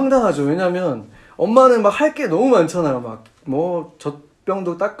보면은 좀 황당하죠. 왜냐면 엄마는 막 할 게 너무 많잖아요. 막 뭐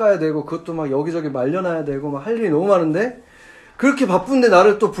젖병도 닦아야 되고 그것도 막 여기저기 말려놔야 되고 막 할 일이 너무 많은데, 그렇게 바쁜데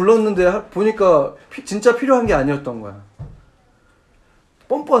나를 또 불렀는데 보니까 진짜 필요한 게 아니었던 거야.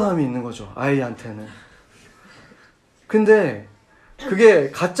 뻔뻔함이 있는 거죠, 아이한테는. 근데 그게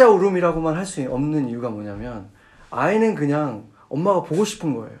가짜 울음이라고만 할 수 없는 이유가 뭐냐면 아이는 그냥 엄마가 보고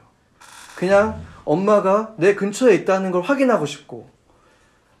싶은 거예요. 그냥 엄마가 내 근처에 있다는 걸 확인하고 싶고,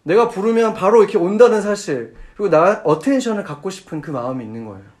 내가 부르면 바로 이렇게 온다는 사실, 그리고 나 어텐션을 갖고 싶은 그 마음이 있는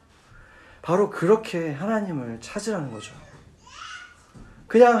거예요. 바로 그렇게 하나님을 찾으라는 거죠.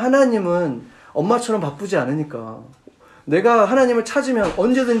 그냥 하나님은 엄마처럼 바쁘지 않으니까, 내가 하나님을 찾으면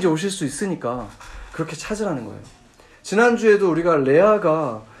언제든지 오실 수 있으니까 그렇게 찾으라는 거예요. 지난주에도 우리가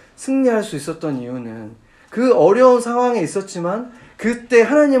레아가 승리할 수 있었던 이유는 그 어려운 상황에 있었지만 그때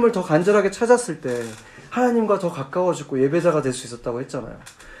하나님을 더 간절하게 찾았을 때 하나님과 더 가까워지고 예배자가 될 수 있었다고 했잖아요.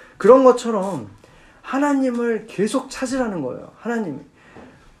 그런 것처럼 하나님을 계속 찾으라는 거예요.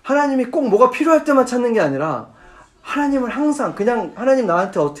 하나님이 꼭 뭐가 필요할 때만 찾는 게 아니라 하나님을 항상 그냥 하나님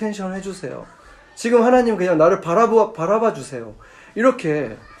나한테 어텐션 해주세요. 지금 하나님 그냥 나를 바라봐 주세요.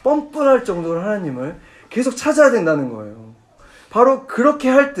 이렇게 뻔뻔할 정도로 하나님을 계속 찾아야 된다는 거예요. 바로 그렇게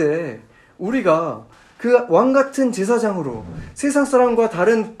할 때 우리가 그 왕같은 제사장으로, 세상 사람과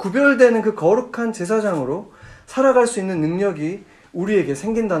다른 구별되는 그 거룩한 제사장으로 살아갈 수 있는 능력이 우리에게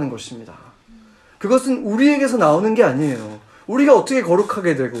생긴다는 것입니다. 그것은 우리에게서 나오는 게 아니에요. 우리가 어떻게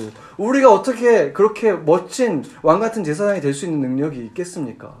거룩하게 되고 우리가 어떻게 그렇게 멋진 왕같은 제사장이 될 수 있는 능력이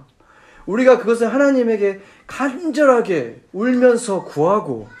있겠습니까? 우리가 그것을 하나님에게 간절하게 울면서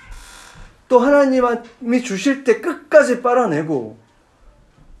구하고, 또 하나님이 주실 때 끝까지 빨아내고,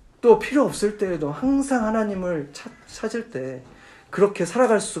 또 필요 없을 때에도 항상 하나님을 찾을 때 그렇게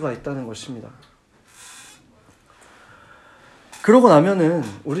살아갈 수가 있다는 것입니다. 그러고 나면은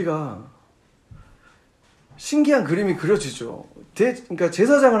우리가 신기한 그림이 그려지죠. 그러니까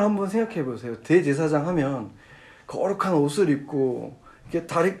제사장을 한번 생각해 보세요. 대제사장 하면 거룩한 옷을 입고,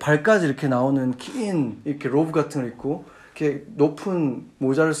 이렇게 발까지 이렇게 나오는 긴 이렇게 로브 같은 걸 입고, 이렇게 높은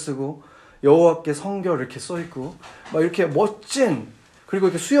모자를 쓰고, 여호와께 성결 이렇게 써 있고, 막 이렇게 멋진, 그리고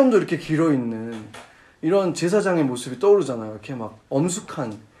이렇게 수염도 이렇게 길어 있는 이런 제사장의 모습이 떠오르잖아요. 이렇게 막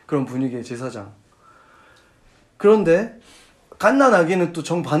엄숙한 그런 분위기의 제사장. 그런데 갓난아기는 또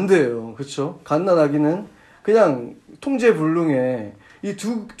정반대예요. 그렇죠? 갓난아기는 그냥 통제불능의 이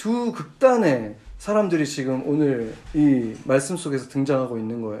두 극단의 사람들이 지금 오늘 이 말씀 속에서 등장하고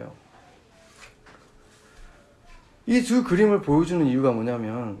있는 거예요. 이 두 그림을 보여주는 이유가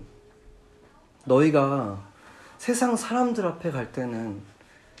뭐냐면, 너희가 세상 사람들 앞에 갈 때는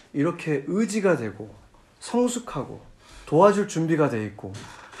이렇게 의지가 되고 성숙하고 도와줄 준비가 돼 있고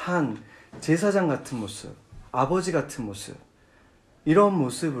한 제사장 같은 모습, 아버지 같은 모습, 이런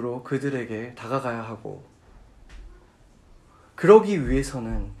모습으로 그들에게 다가가야 하고, 그러기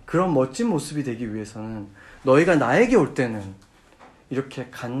위해서는, 그런 멋진 모습이 되기 위해서는 너희가 나에게 올 때는 이렇게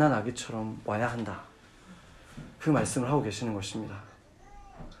갓난아기처럼 와야 한다. 그 말씀을 하고 계시는 것입니다.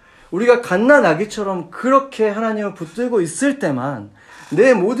 우리가 갓난아기처럼 그렇게 하나님을 붙들고 있을 때만,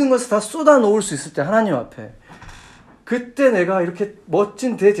 내 모든 것을 다 쏟아 놓을 수 있을 때 하나님 앞에, 그때 내가 이렇게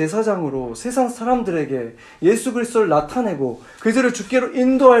멋진 대제사장으로 세상 사람들에게 예수 그리스도를 나타내고 그들을 주께로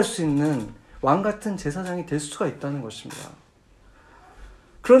인도할 수 있는 왕같은 제사장이 될 수가 있다는 것입니다.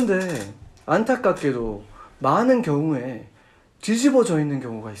 그런데 안타깝게도 많은 경우에 뒤집어져 있는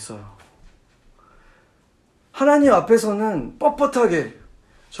경우가 있어요. 하나님 앞에서는 뻣뻣하게,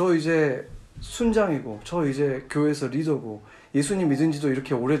 저 이제 순장이고, 저 이제 교회에서 리더고, 예수님 믿은 지도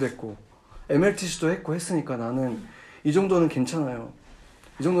이렇게 오래됐고, MLTC도 했고 했으니까 나는 이 정도는 괜찮아요.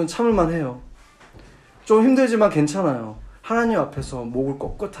 이 정도는 참을만 해요. 좀 힘들지만 괜찮아요. 하나님 앞에서 목을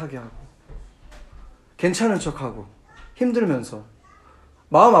꼿꼿하게 하고, 괜찮은 척하고, 힘들면서,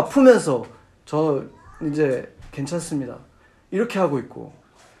 마음 아프면서 저 이제 괜찮습니다. 이렇게 하고 있고,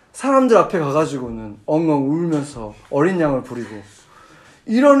 사람들 앞에 가가지고는 엉엉 울면서 어린 양을 부리고,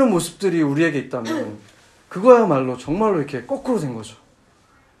 이러는 모습들이 우리에게 있다면 그거야말로 정말로 이렇게 거꾸로 된 거죠.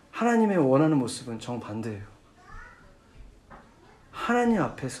 하나님의 원하는 모습은 정반대예요. 하나님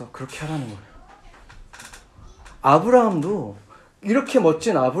앞에서 그렇게 하라는 거예요. 아브라함도, 이렇게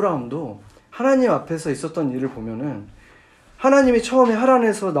멋진 아브라함도 하나님 앞에서 있었던 일을 보면은, 하나님이 처음에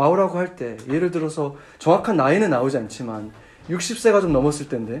하란에서 나오라고 할 때, 예를 들어서 정확한 나이는 나오지 않지만 60세가 좀 넘었을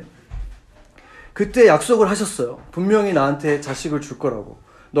때인데, 그때 약속을 하셨어요. 분명히 나한테 자식을 줄 거라고,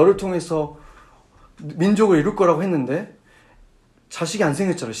 너를 통해서 민족을 이룰 거라고 했는데 자식이 안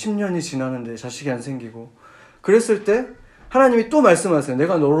생겼잖아요. 10년이 지나는데 자식이 안 생기고. 그랬을 때 하나님이 또 말씀하세요.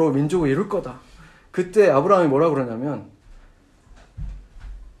 내가 너로 민족을 이룰 거다. 그때 아브라함이 뭐라 그러냐면,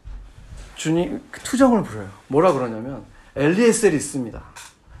 주님 투정을 부려요. 뭐라 그러냐면, 엘리에셀이 있습니다.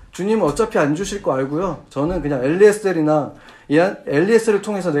 주님은 어차피 안 주실 거 알고요, 저는 그냥 엘리에셀을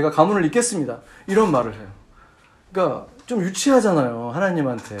통해서 내가 가문을 잇겠습니다. 이런 말을 해요. 그러니까 좀 유치하잖아요.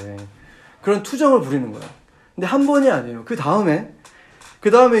 하나님한테 그런 투정을 부리는 거예요. 근데 한 번이 아니에요. 그 다음에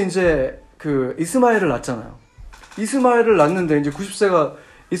이제 그 이스마엘을 낳잖아요. 이스마엘을 낳는데 이제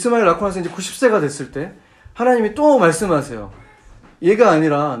이스마엘 낳고 나서 이제 90세가 됐을 때 하나님이 또 말씀하세요. 얘가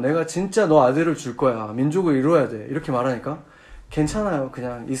아니라 내가 진짜 너 아들을 줄 거야. 민족을 이루어야 돼. 이렇게 말하니까, 괜찮아요.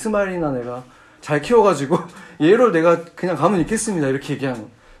 그냥 이스마엘이나 내가 잘 키워가지고 얘를 내가 그냥 가면 있겠습니다. 이렇게 얘기하는,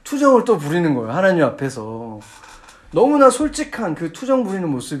 투정을 또 부리는 거예요. 하나님 앞에서. 너무나 솔직한 그 투정 부리는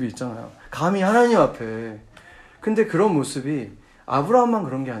모습이 있잖아요. 감히 하나님 앞에. 근데 그런 모습이 아브라함만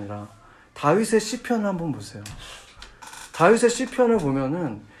그런 게 아니라 다윗의 시편을 한번 보세요. 다윗의 시편을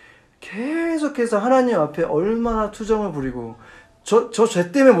보면은 계속해서 하나님 앞에 얼마나 투정을 부리고, 저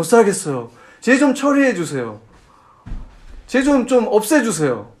죄 때문에 못 살겠어요. 죄 좀 처리해 주세요. 죄 좀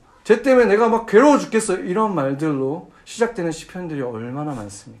없애주세요. 쟤 때문에 내가 막 괴로워 죽겠어. 이런 말들로 시작되는 시편들이 얼마나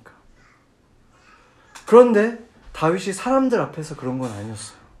많습니까? 그런데 다윗이 사람들 앞에서 그런 건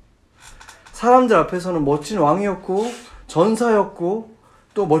아니었어요. 사람들 앞에서는 멋진 왕이었고 전사였고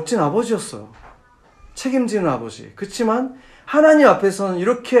또 멋진 아버지였어요. 책임지는 아버지. 그렇지만 하나님 앞에서는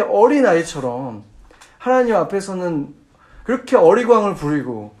이렇게 어린아이처럼, 하나님 앞에서는 그렇게 어리광을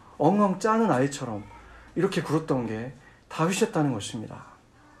부리고 엉엉 짜는 아이처럼 이렇게 굴었던 게 다윗이었다는 것입니다.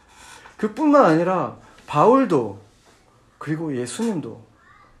 그뿐만 아니라 바울도, 그리고 예수님도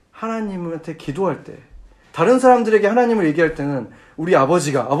하나님한테 기도할 때, 다른 사람들에게 하나님을 얘기할 때는 우리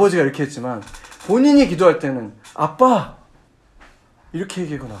아버지가 이렇게 했지만 본인이 기도할 때는 아빠 이렇게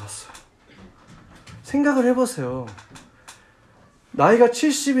얘기하고 나갔어요. 생각을 해보세요. 나이가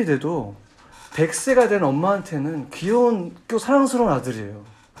 70이 돼도 100세가 된 엄마한테는 귀여운 또 사랑스러운 아들이에요.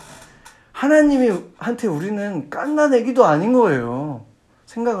 하나님한테 우리는 깐난 애기도 아닌 거예요.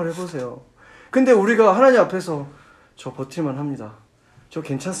 생각을 해보세요. 근데 우리가 하나님 앞에서 저 버틸만 합니다. 저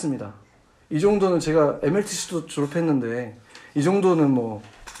괜찮습니다. 이 정도는 제가 MLTC도 졸업했는데 이 정도는 뭐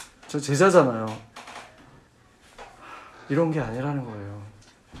저 제자잖아요. 이런 게 아니라는 거예요.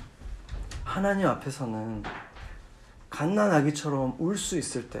 하나님 앞에서는 갓난아기처럼 울 수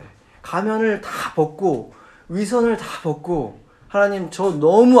있을 때, 가면을 다 벗고 위선을 다 벗고, 하나님 저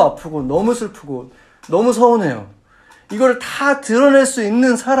너무 아프고 너무 슬프고 너무 서운해요, 이걸 다 드러낼 수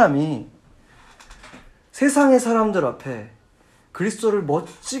있는 사람이 세상의 사람들 앞에 그리스도를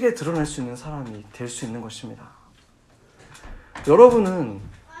멋지게 드러낼 수 있는 사람이 될 수 있는 것입니다. 여러분은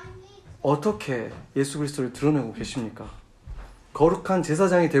어떻게 예수 그리스도를 드러내고 계십니까? 거룩한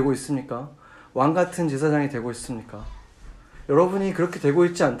제사장이 되고 있습니까? 왕같은 제사장이 되고 있습니까? 여러분이 그렇게 되고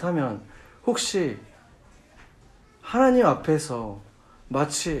있지 않다면 혹시 하나님 앞에서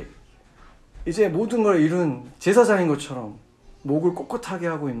마치 이제 모든 걸 이룬 제사장인 것처럼 목을 꼿꼿하게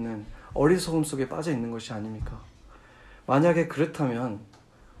하고 있는 어리석음 속에 빠져 있는 것이 아닙니까? 만약에 그렇다면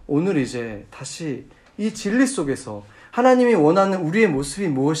오늘 이제 다시 이 진리 속에서 하나님이 원하는 우리의 모습이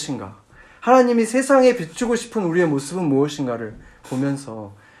무엇인가, 하나님이 세상에 비추고 싶은 우리의 모습은 무엇인가를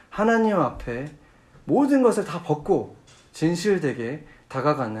보면서 하나님 앞에 모든 것을 다 벗고 진실되게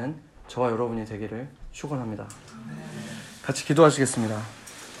다가가는 저와 여러분이 되기를 축원합니다. 같이 기도하시겠습니다.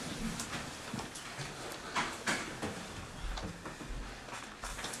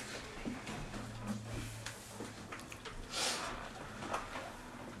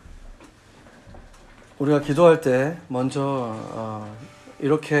 우리가 기도할 때 먼저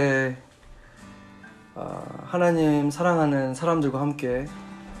이렇게 하나님 사랑하는 사람들과 함께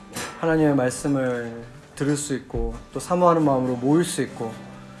하나님의 말씀을 들을 수 있고 또 사모하는 마음으로 모일 수 있고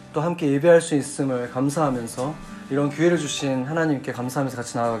또 함께 예배할 수 있음을 감사하면서 이런 기회를 주신 하나님께 감사하면서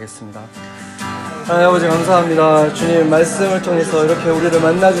같이 나아가겠습니다. 하나님 아버지 감사합니다. 주님 말씀을 통해서 이렇게 우리를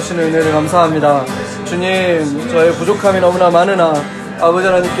만나주시는 은혜를 감사합니다. 주님 저의 부족함이 너무나 많으나 아버지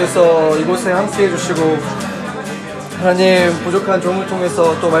하나님께서 이곳에 함께 해주시고 하나님 부족한 종을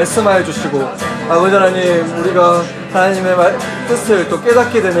통해서 또 말씀하여 주시고 아버지 하나님 우리가 하나님의 뜻을 또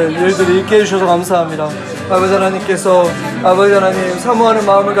깨닫게 되는 일들이 있게 해주셔서 감사합니다. 아버지 하나님께서 아버지 하나님 사모하는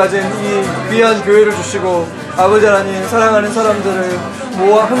마음을 가진 이 귀한 교회를 주시고 아버지 하나님 사랑하는 사람들을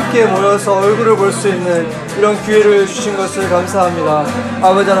함께 모여서 얼굴을 볼 수 있는 이런 기회를 주신 것을 감사합니다.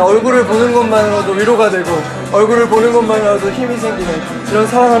 아버지 하나님 얼굴을 보는 것만으로도 위로가 되고 얼굴을 보는 것만으로도 힘이 생기는 이런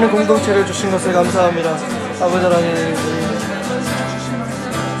사랑하는 공동체를 주신 것을 감사합니다. 아버지 하나님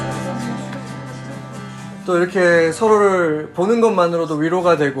또 이렇게 서로를 보는 것만으로도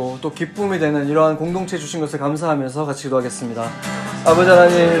위로가 되고 또 기쁨이 되는 이러한 공동체 주신 것을 감사하면서 같이 기도하겠습니다. 아버지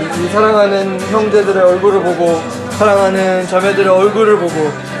하나님 이 사랑하는 형제들의 얼굴을 보고 사랑하는 자매들의 얼굴을 보고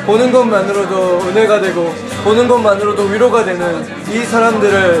보는 것만으로도 은혜가 되고 보는 것만으로도 위로가 되는 이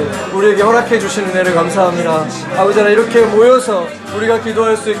사람들을 우리에게 허락해 주신 은혜를 감사합니다. 아버지 하나님 이렇게 모여서 우리가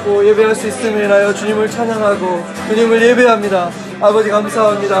기도할 수 있고 예배할 수 있음을 인하여 주님을 찬양하고 주님을 예배합니다. 아버지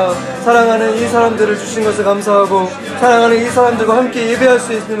감사합니다. 사랑하는 이 사람들을 주신 것을 감사하고 사랑하는 이 사람들과 함께 예배할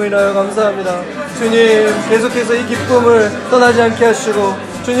수 있음을 인하여 감사합니다. 주님 계속해서 이 기쁨을 떠나지 않게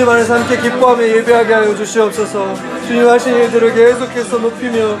하시고 주님 안에서 함께 기뻐하며 예배하게 하여 주시옵소서. 주님 하신 일들을 계속해서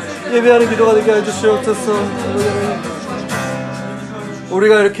높이며 예배하는 기도가 되게 하여 주시옵소서.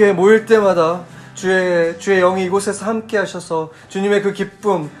 우리가 이렇게 모일 때마다 주의 영이 이곳에서 함께 하셔서 주님의 그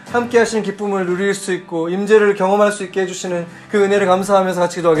기쁨, 함께 하시는 기쁨을 누릴 수 있고 임재를 경험할 수 있게 해주시는 그 은혜를 감사하면서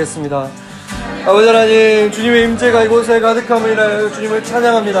같이 기도하겠습니다. 아버지 하나님 주님의 임재가 이곳에 가득함을 인하여 주님을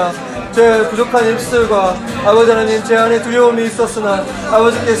찬양합니다. 제 부족한 입술과 아버지 하나님 제 안에 두려움이 있었으나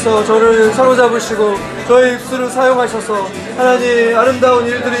아버지께서 저를 사로잡으시고 저의 입술을 사용하셔서 하나님 아름다운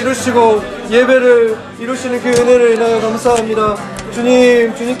일들을 이루시고 예배를 이루시는 그 은혜를 인하여 감사합니다.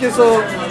 주님께서